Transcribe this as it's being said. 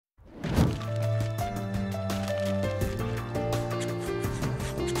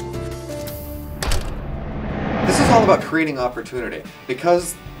all about creating opportunity.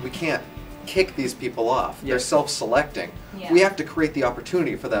 Because we can't kick these people off. They're self-selecting. We have to create the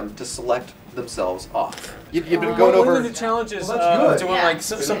opportunity for them to select themselves off. You've been going over... One of the challenges doing like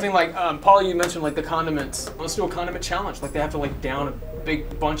something like, Paul, you mentioned like the condiments. Let's do a condiment challenge. Like they have to like down a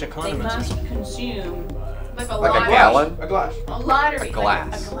big bunch of condiments. They must consume like a gallon? A glass. A lottery. A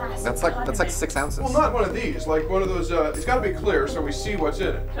glass. Like a glass. That's like 6 ounces. Well, not one of these. Like one of those. It's got to be clear so we see what's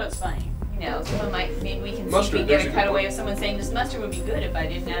in it. So it's funny. You know, someone might, maybe we can Mustard, see if we get a cutaway of someone saying this mustard would be good if I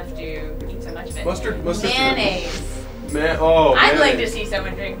didn't have to eat so much of it. Mustard. Mayonnaise. I'd like to see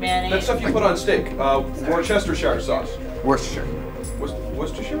someone drink mayonnaise. That's stuff you put on steak. Worcestershire sauce. Worcestershire.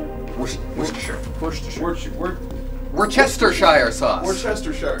 Worcestershire? Worcestershire. Worcestershire sauce.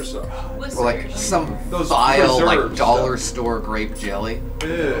 Worcestershire sauce. Or like some vile, like dollar store grape jelly.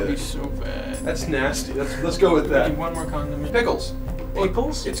 That'd be so bad. That's nasty. Let's go with that. One more condiment. Pickles.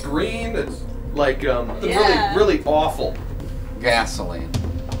 Pickles? It's green. It's like really awful. Gasoline.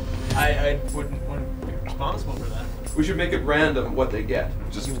 I wouldn't want to be responsible for that. We should make it random what they get.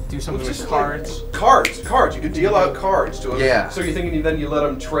 Just do something with cards. Cards. You could deal out cards to them. Yeah. So you're thinking then you let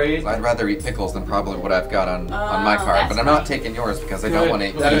them trade? I'd rather eat pickles than probably what I've got on my card, but I'm not taking yours because I don't want to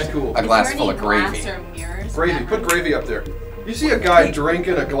eat a glass full of gravy. Gravy. Put gravy up there. You see a guy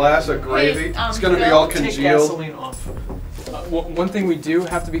drinking a glass of gravy? It's going to be all congealed. Take gasoline off. One thing we do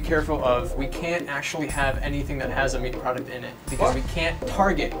have to be careful of, we can't actually have anything that has a meat product in it because we can't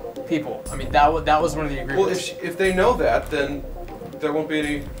target people. I mean, that was one of the agreements. Well, if they know that, then there won't be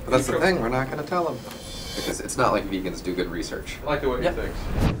any... But that's the thing, we're not going to tell them. Because it's not like vegans do good research. I like the way you think.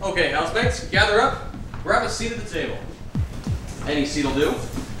 Okay, housemates, gather up. Grab a seat at the table. Any seat will do.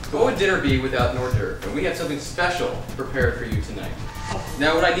 What would dinner be without an hors d'oeuvre? And we have something special prepared for you tonight.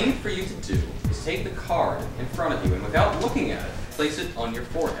 Now, what I need for you to do is take the card in front of you and without looking at it, place it on your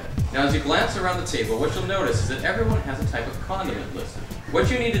forehead. Now, as you glance around the table, what you'll notice is that everyone has a type of condiment listed. What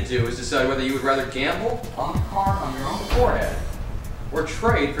you need to do is decide whether you would rather gamble on the card on your own forehead or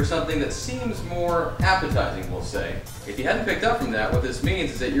trade for something that seems more appetizing, we'll say. If you hadn't picked up from that, what this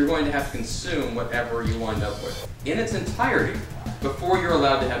means is that you're going to have to consume whatever you wind up with in its entirety before you're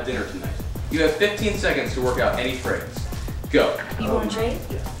allowed to have dinner tonight. You have 15 seconds to work out any trades. Go. You want to trade?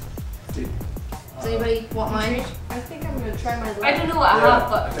 Yeah. Does anybody want mine? I think I'm going to try my luck. I don't know what I have,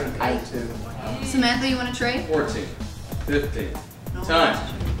 but Samantha, you want to trade? 14, 15, time.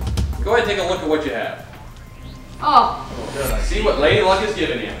 Go ahead and take a look at what you have. Oh. See what Lady Luck has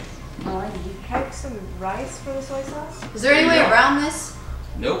given you. Can I have some rice for the soy sauce? Is there any way around this?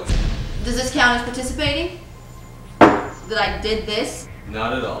 Nope. Does this count as participating? That I did this?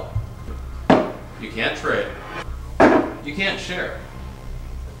 Not at all. You can't trade. You can't share.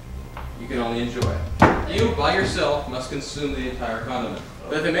 You can only enjoy. You, by yourself, must consume the entire condiment.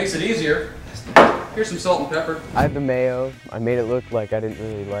 But if it makes it easier, here's some salt and pepper. I had the mayo. I made it look like I didn't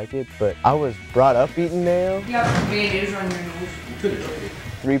really like it, but I was brought up eating mayo. Yeah, mayonnaise on your nose.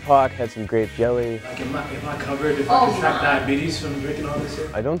 3-Pac had some grape jelly. Like, am I covered if I contract diabetes from drinking all this here?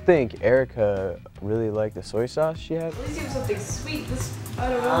 I don't think Erica really liked the soy sauce she had. At least give something sweet. I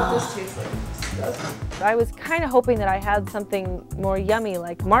don't know what this tastes like. I was kind of hoping that I had something more yummy,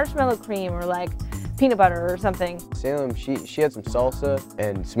 like marshmallow cream or like peanut butter or something. Salem, she had some salsa,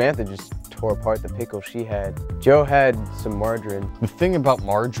 and Samantha just tore apart the pickle she had. Joe had some margarine. The thing about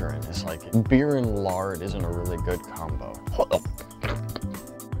margarine is like beer and lard isn't a really good combo.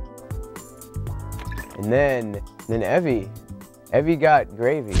 And then Evie got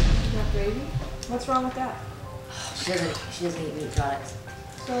gravy. You got gravy? What's wrong with that? She doesn't eat meat products.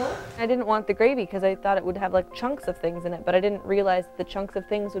 So? I didn't want the gravy because I thought it would have like chunks of things in it, but I didn't realize the chunks of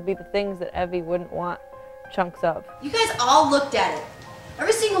things would be the things that Evie wouldn't want chunks of. You guys all looked at it.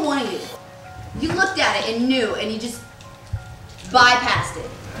 Every single one of you. You looked at it and knew, and you just bypassed it.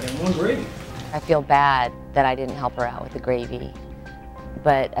 I didn't want gravy. I feel bad that I didn't help her out with the gravy,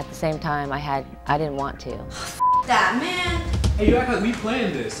 but at the same time, I didn't want to. That, man. Hey, you act like we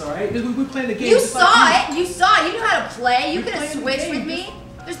planned this, all right? We playing the game. You saw it. You saw it. You knew how to play. You could have switched with me.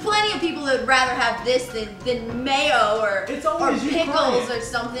 There's plenty of people that would rather have this than mayo or pickles or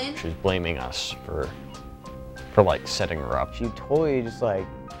something. She's blaming us for like setting her up. She totally just like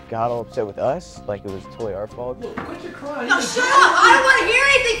got all upset with us, like it was totally our fault. Look, quit your crying. No, shut up! I don't want to hear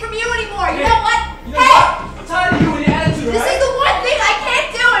anything from you anymore. You know what? Hey! I'm tired of you and your attitude. This is the one thing I can't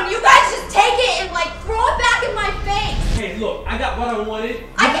do, and you guys just take it and like throw it back in my face. Hey, look, I got what I wanted.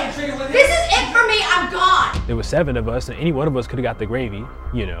 This is it for me. I'm gone. There were 7 of us, and any one of us could have got the gravy.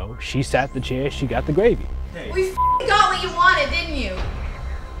 You know, she sat the chair, she got the gravy. Hey. We got what you wanted, didn't you?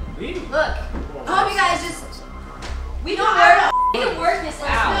 Me? Look, I hope you guys just. We can work this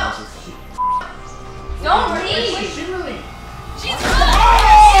out. Don't leave! She's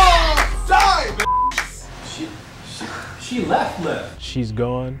Oh! Die, bitch! She left. She's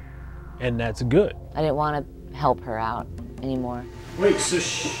gone, and that's good. I didn't want to help her out anymore. Wait, so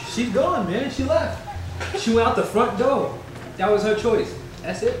she's gone, man. She left. She went out the front door. That was her choice.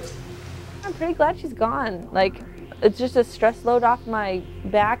 That's it. I'm pretty glad she's gone. Like, it's just a stress load off my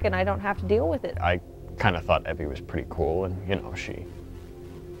back and I don't have to deal with it. I kind of thought Evie was pretty cool, and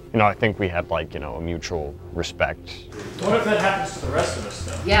I think we had like, a mutual respect. What if that happens to the rest of us,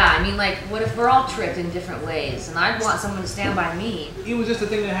 though? Yeah, I mean, like, what if we're all tricked in different ways, and I'd want someone to stand by me? It was just a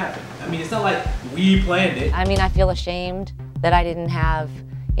thing that happened. I mean, it's not like we planned it. I mean, I feel ashamed that I didn't have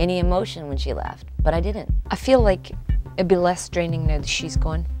any emotion when she left, but I didn't. I feel like it'd be less draining now that she's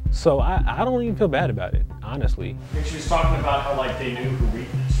gone. So I don't even feel bad about it, honestly. I think she was talking about how like they knew her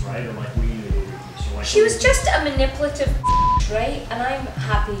weakness, right? Or like we knew her weakness. So, like, She was just a manipulative right? And I'm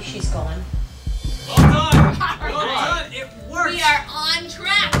happy she's gone. Well done! Well done! It worked! We are on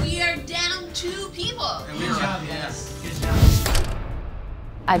track. We are down 2 people. Good job, yes. Good job.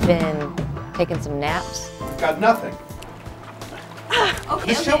 I've been taking some naps. Got nothing. Okay,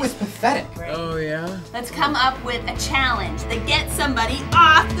 This show is pathetic. Oh, yeah? Let's come up with a challenge that gets somebody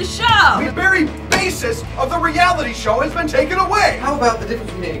off the show. The very basis of the reality show has been taken away. How about the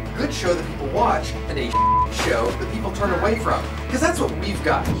difference between a good show that people watch and a show that people turn away from? Because that's what we've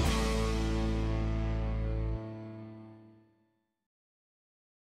got.